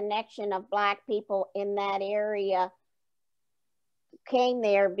that connection of Black people in that area came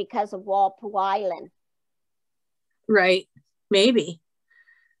there because of Walpole Island. Right, maybe.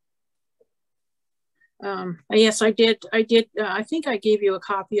 Yes, I did. I think I gave you a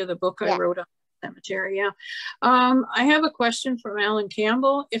copy of the book I wrote on the cemetery. Yeah. I have a question from Alan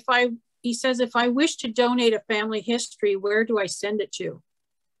Campbell. He says, if I wish to donate a family history, where do I send it to?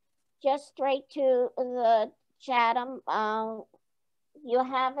 Just straight to the Chatham. You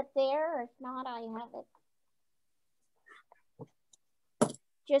have it there, or if not, I have it.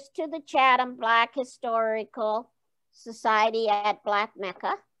 Just to the Chatham Black Historical Society at Black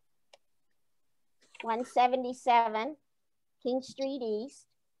Mecca, 177 King Street East,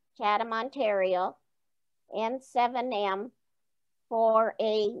 Chatham, Ontario, N7M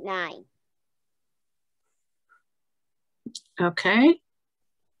 4A9. Okay.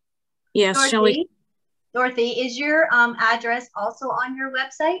 Yes, Dorothy, is your address also on your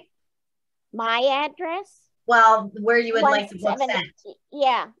website? My address? Well, where you would like the book sent.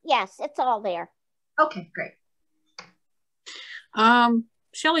 Yeah, yes, it's all there. Okay, great.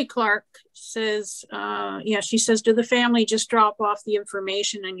 Shelley Clark says, she says, do the family just drop off the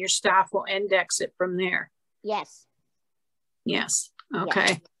information and your staff will index it from there? Yes. Yes.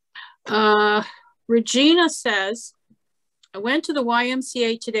 Okay. Yes. Regina says, I went to the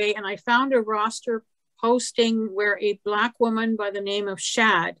YMCA today and I found a roster posting where a Black woman by the name of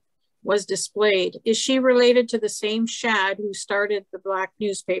Shad was displayed. Is she related to the same Shad who started the Black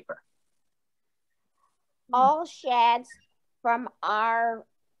newspaper? All Shads, from our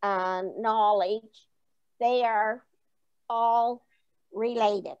knowledge, they are all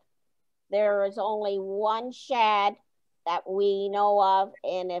related. There is only one Shad that we know of,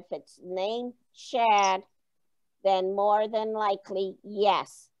 and if it's named Shad, then more than likely,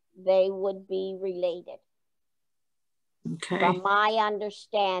 yes, they would be related. Okay. From my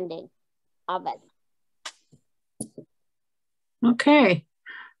understanding of it. Okay.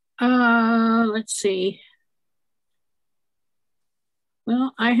 Let's see.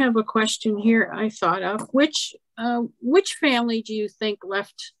 Well, I have a question here I thought of. Which family do you think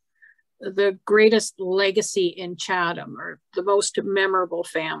left the greatest legacy in Chatham, or the most memorable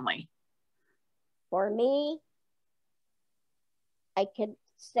family? For me, I could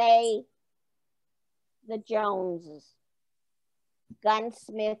say the Joneses,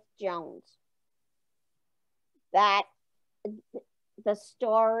 Gunsmith Jones. That the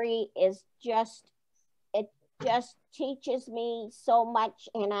story is just teaches me so much,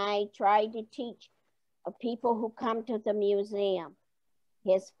 and I try to teach people who come to the museum.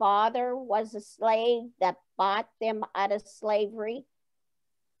 His father was a slave that bought them out of slavery.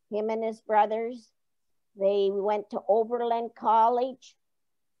 Him and his brothers, they went to Oberlin College.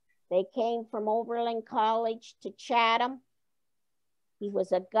 They came from Oberlin College to Chatham. He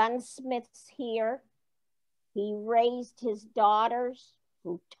was a gunsmith here. He raised his daughters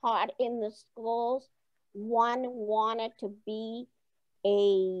who taught in the schools. One wanted to be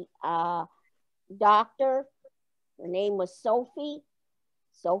a doctor. Her name was Sophie.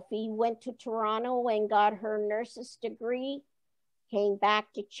 Sophie went to Toronto and got her nurse's degree, came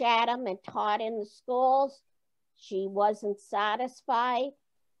back to Chatham and taught in the schools. She wasn't satisfied.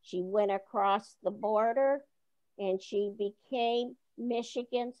 She went across the border and she became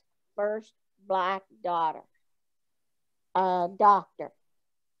Michigan's first Black doctor.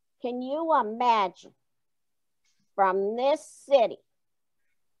 Can you imagine from this city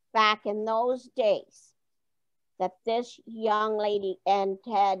back in those days that this young lady, and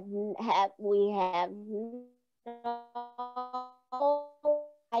we have no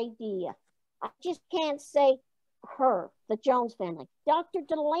idea. I just can't say her, the Jones family, Dr.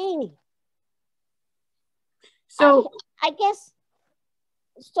 Delaney. So I guess,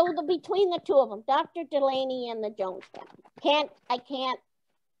 so between the two of them, Dr. Delaney and the Jones family, I can't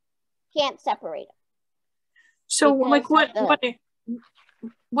separate them. So like what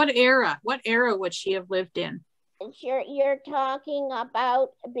era would she have lived in? You're talking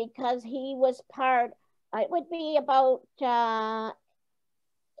about, because he was part, it would be about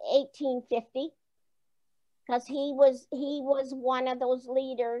 1850, because he was one of those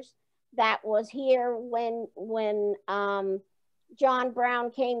leaders that was here when John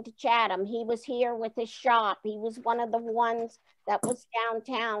Brown came to Chatham. He was here with his shop. He was one of the ones that was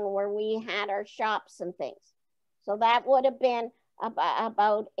downtown where we had our shops and things. So that would have been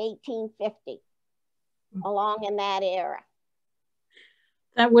about 1850, along in that era.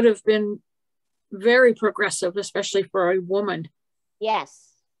 That would have been very progressive, especially for a woman. Yes.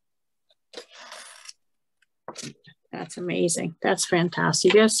 That's amazing. That's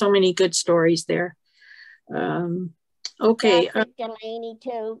fantastic. You have so many good stories there. Okay. Dr. Delaney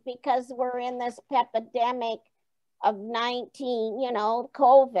too, because we're in this epidemic of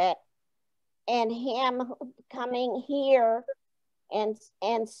COVID, and him coming here and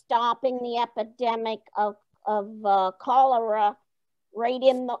stopping the epidemic of cholera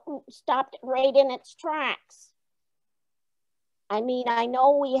stopped right in its tracks. I mean, I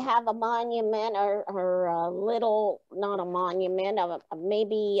know we have a monument or a little, not a monument,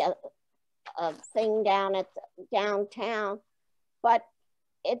 maybe a thing down at downtown, but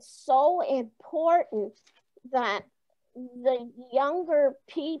it's so important that the younger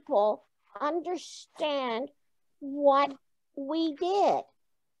people understand what we did.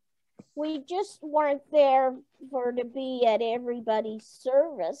 We just weren't there to be at everybody's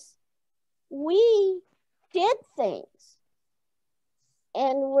service. We did things,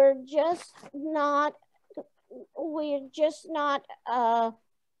 and we're just not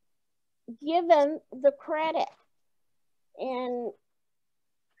given the credit. And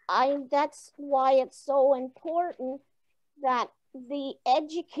that's why it's so important that the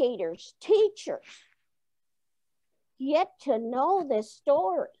educators, teachers, get to know this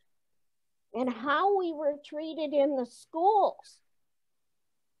story and how we were treated in the schools.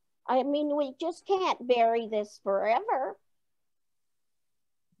 I mean, we just can't bury this forever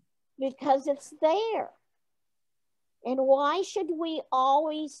because it's there. And why should we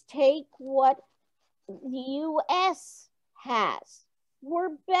always take what the U.S. has?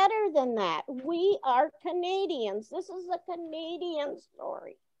 We're better than that. We are Canadians. This is a Canadian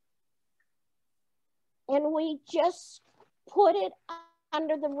story. And we just put it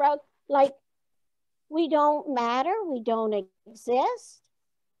under the rug like we don't matter, we don't exist.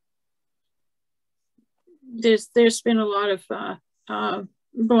 There's been a lot of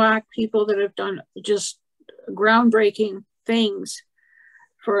Black people that have done just groundbreaking things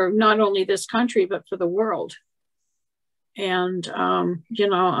for not only this country but for the world. And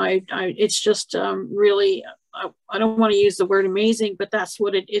it's just really, I don't want to use the word amazing, but that's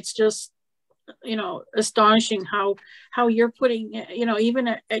what it's just, astonishing how you're putting,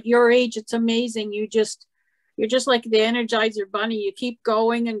 even at your age, it's amazing. You're just like the Energizer Bunny. You keep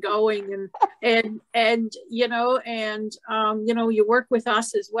going and going, and you work with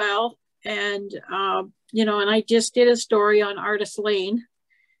us as well. And and I just did a story on Artist Lane.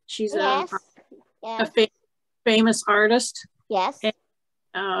 She's a famous artist. Yes. And,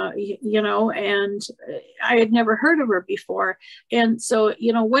 and I had never heard of her before. And so,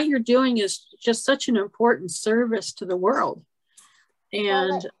 what you're doing is just such an important service to the world.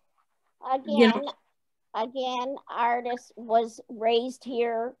 And again, Artist was raised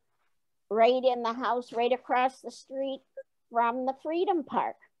here, right in the house, right across the street from the Freedom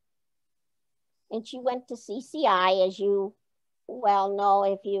Park. And she went to CCI, as you well know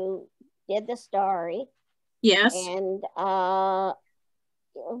if you did the story. Yes. And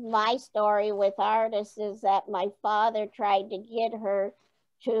my story with Artist is that my father tried to get her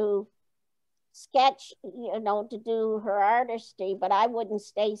to sketch, you know, to do her artistry, but I wouldn't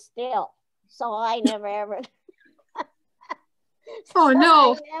stay still. So I never ever. Oh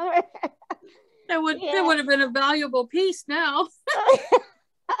no. Never... That would have been a valuable piece now.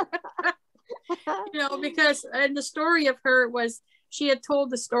 You know, because and the story of her was she had told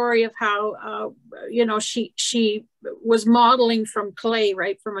the story of how you know, she was modeling from clay,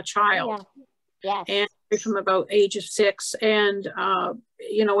 right, from a child. Yeah. Yes. And from about age of 6. And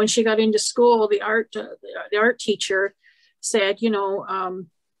you know, when she got into school, the art teacher said, you know,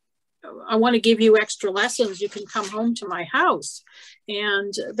 I want to give you extra lessons. You can come home to my house.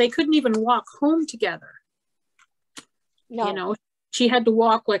 And they couldn't even walk home together. No. You know, she had to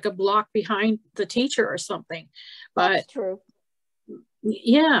walk like a block behind the teacher or something. But that's true.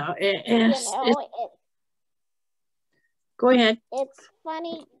 Yeah. Go ahead. It's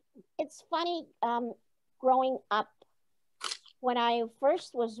funny. It's funny growing up. When I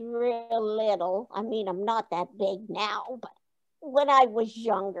first was real little, I mean, I'm not that big now, but when I was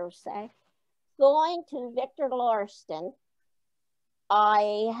younger, say, going to Victor Lauriston,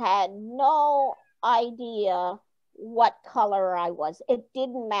 I had no idea what color I was. It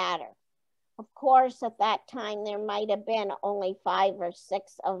didn't matter. Of course, at that time, there might have been only 5 or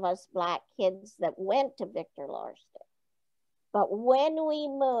 6 of us Black kids that went to Victor Lauriston. But when we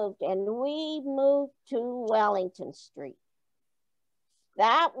moved to Wellington Street,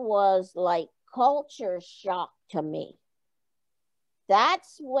 that was like culture shock to me.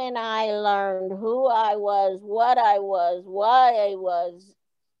 That's when I learned who I was, what I was, why I was.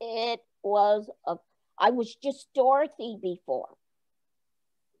 I was just Dorothy before.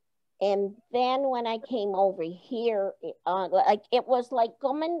 And then when I came over here, like it was like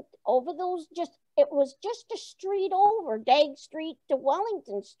coming over those it was just a street over, Dagg Street to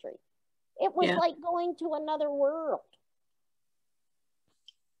Wellington Street. It was like going to another world.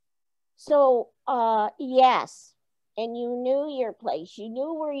 So, yes. And you knew your place. You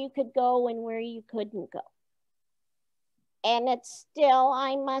knew where you could go and where you couldn't go. And it's still,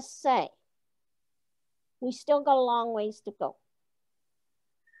 I must say, we still got a long ways to go.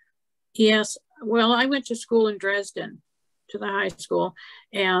 Yes. Well, I went to school in Dresden, to the high school,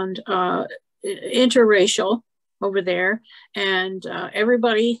 and interracial over there. And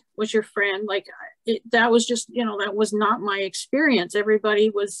everybody was your friend. Like that was just, you know, that was not my experience. Everybody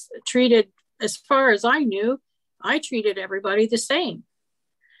was treated, as far as I knew, I treated everybody the same.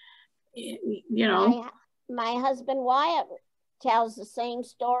 You know, my husband Wyatt tells the same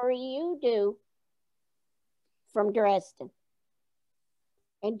story you do from Dresden.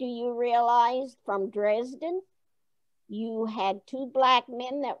 And do you realize from Dresden, you had 2 Black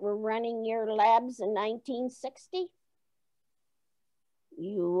men that were running your labs in 1960?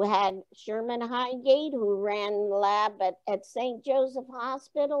 You had Sherman Highgate, who ran the lab at St. Joseph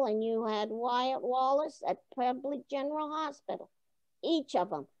Hospital, and you had Wyatt Wallace at Public General Hospital. Each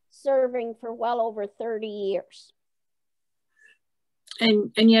of them serving for well over 30 years.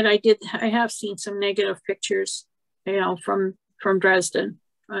 And yet I have seen some negative pictures, you know, from Dresden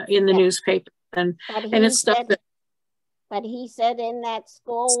in the newspaper, and it's stuff that. But he said in that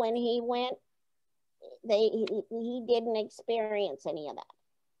school when he went, he didn't experience any of that.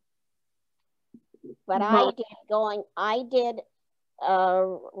 But I did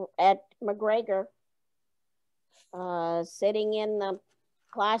at McGregor, sitting in the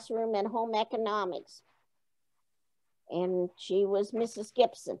classroom at home economics. And she was Mrs.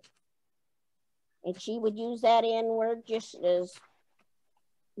 Gibson. And she would use that N-word just as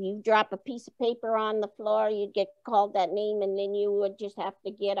you drop a piece of paper on the floor, you'd get called that name, and then you would just have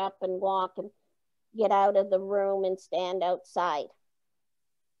to get up and walk and get out of the room and stand outside.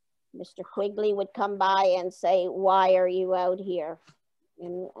 Mr. Quigley would come by and say, "Why are you out here?"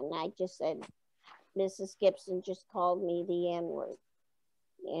 And I just said, "Mrs. Gibson just called me the N-word."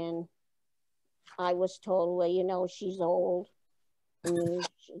 And I was told, "Well, you know, she's old and you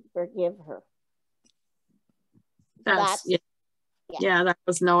should forgive her." Yeah, that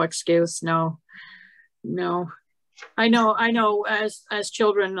was no excuse. No. I know as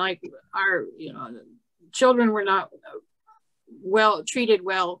children, like our, you know, children were not treated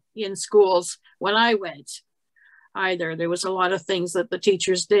well in schools when I went either. There was a lot of things that the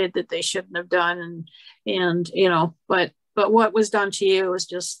teachers did that they shouldn't have done. And you know, but what was done to you was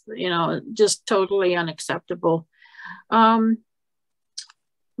just, you know, just totally unacceptable.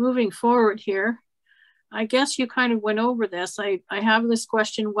 Moving forward here, I guess you kind of went over this. I have this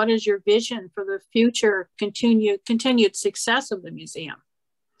question: what is your vision for the future continued success of the museum?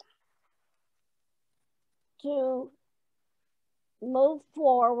 To move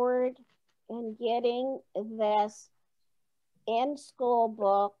forward in getting this in school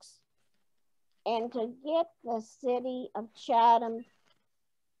books and to get the city of Chatham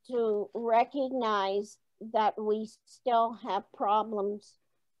to recognize that we still have problems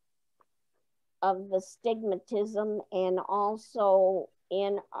of the stigmatism, and also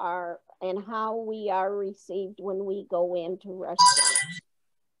in how we are received when we go into restaurants.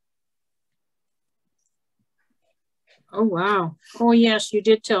 Oh, wow. Oh, yes, you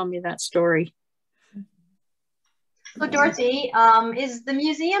did tell me that story. So Dorothy, is the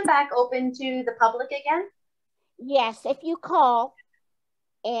museum back open to the public again? Yes, if you call.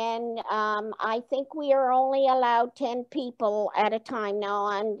 And I think we are only allowed 10 people at a time now.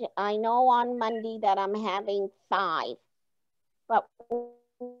 And I know on Monday that I'm having 5. But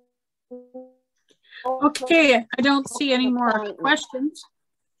okay, I don't see any more questions.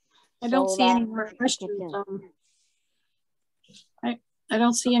 I don't see any more questions. I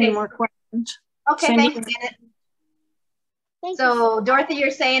don't see any more questions. Okay, Cindy? thanks, Janet. So, Dorothy,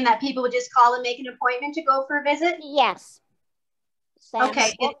 you're saying that people would just call and make an appointment to go for a visit? Yes.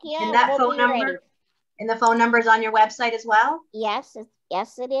 Okay, and that phone number, and the phone number is on your website as well? Yes,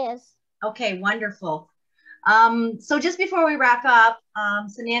 yes, it is. Okay, wonderful. So just before we wrap up,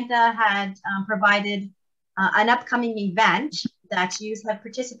 Samantha had provided an upcoming event that you have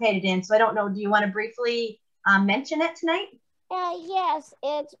participated in. So I don't know, do you want to briefly mention it tonight? Yes,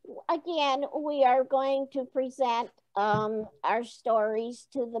 it's, again, we are going to present our stories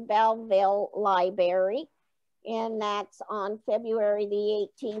to the Belleville Library, and that's on February the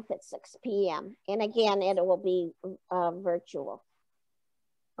 18th at 6 p.m. And again, it will be virtual.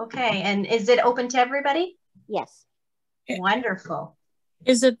 Okay, and is it open to everybody? Yes. Wonderful.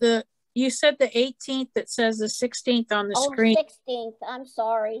 Is it you said the 18th, that says the 16th on the screen? 16th, I'm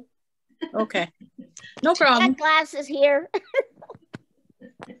sorry. Okay, no problem. I got glasses here.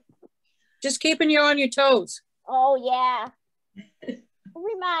 Just keeping you on your toes. Oh, yeah.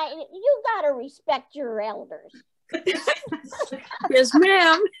 You got to respect your elders. Yes,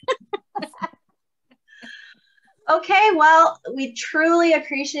 ma'am. Okay, well, we truly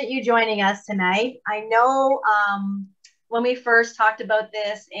appreciate you joining us tonight. I know when we first talked about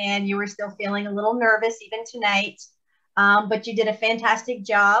this and you were still feeling a little nervous even tonight, but you did a fantastic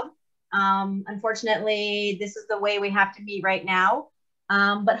job. Unfortunately, this is the way we have to meet right now.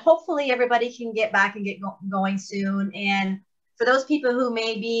 But hopefully everybody can get back and get going soon. And for those people who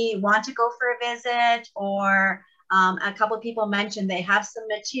maybe want to go for a visit, or a couple of people mentioned they have some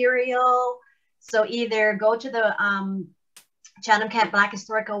material, so either go to the Chatham Kent Black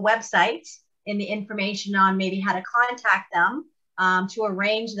Historical website and the information on maybe how to contact them to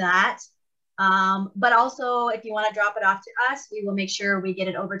arrange that. But also, if you want to drop it off to us, we will make sure we get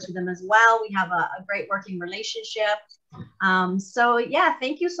it over to them as well. We have a great working relationship. So yeah,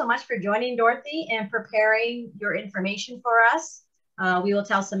 thank you so much for joining, Dorothy, and preparing your information for us. We will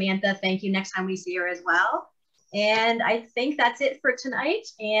tell Samantha thank you next time we see her as well. And I think that's it for tonight.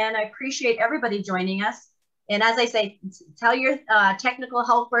 And I appreciate everybody joining us. And as I say, tell your technical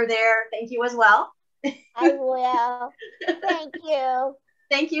helper there, thank you as well. I will. Thank you.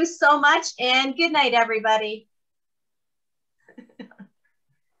 Thank you so much. And good night, everybody.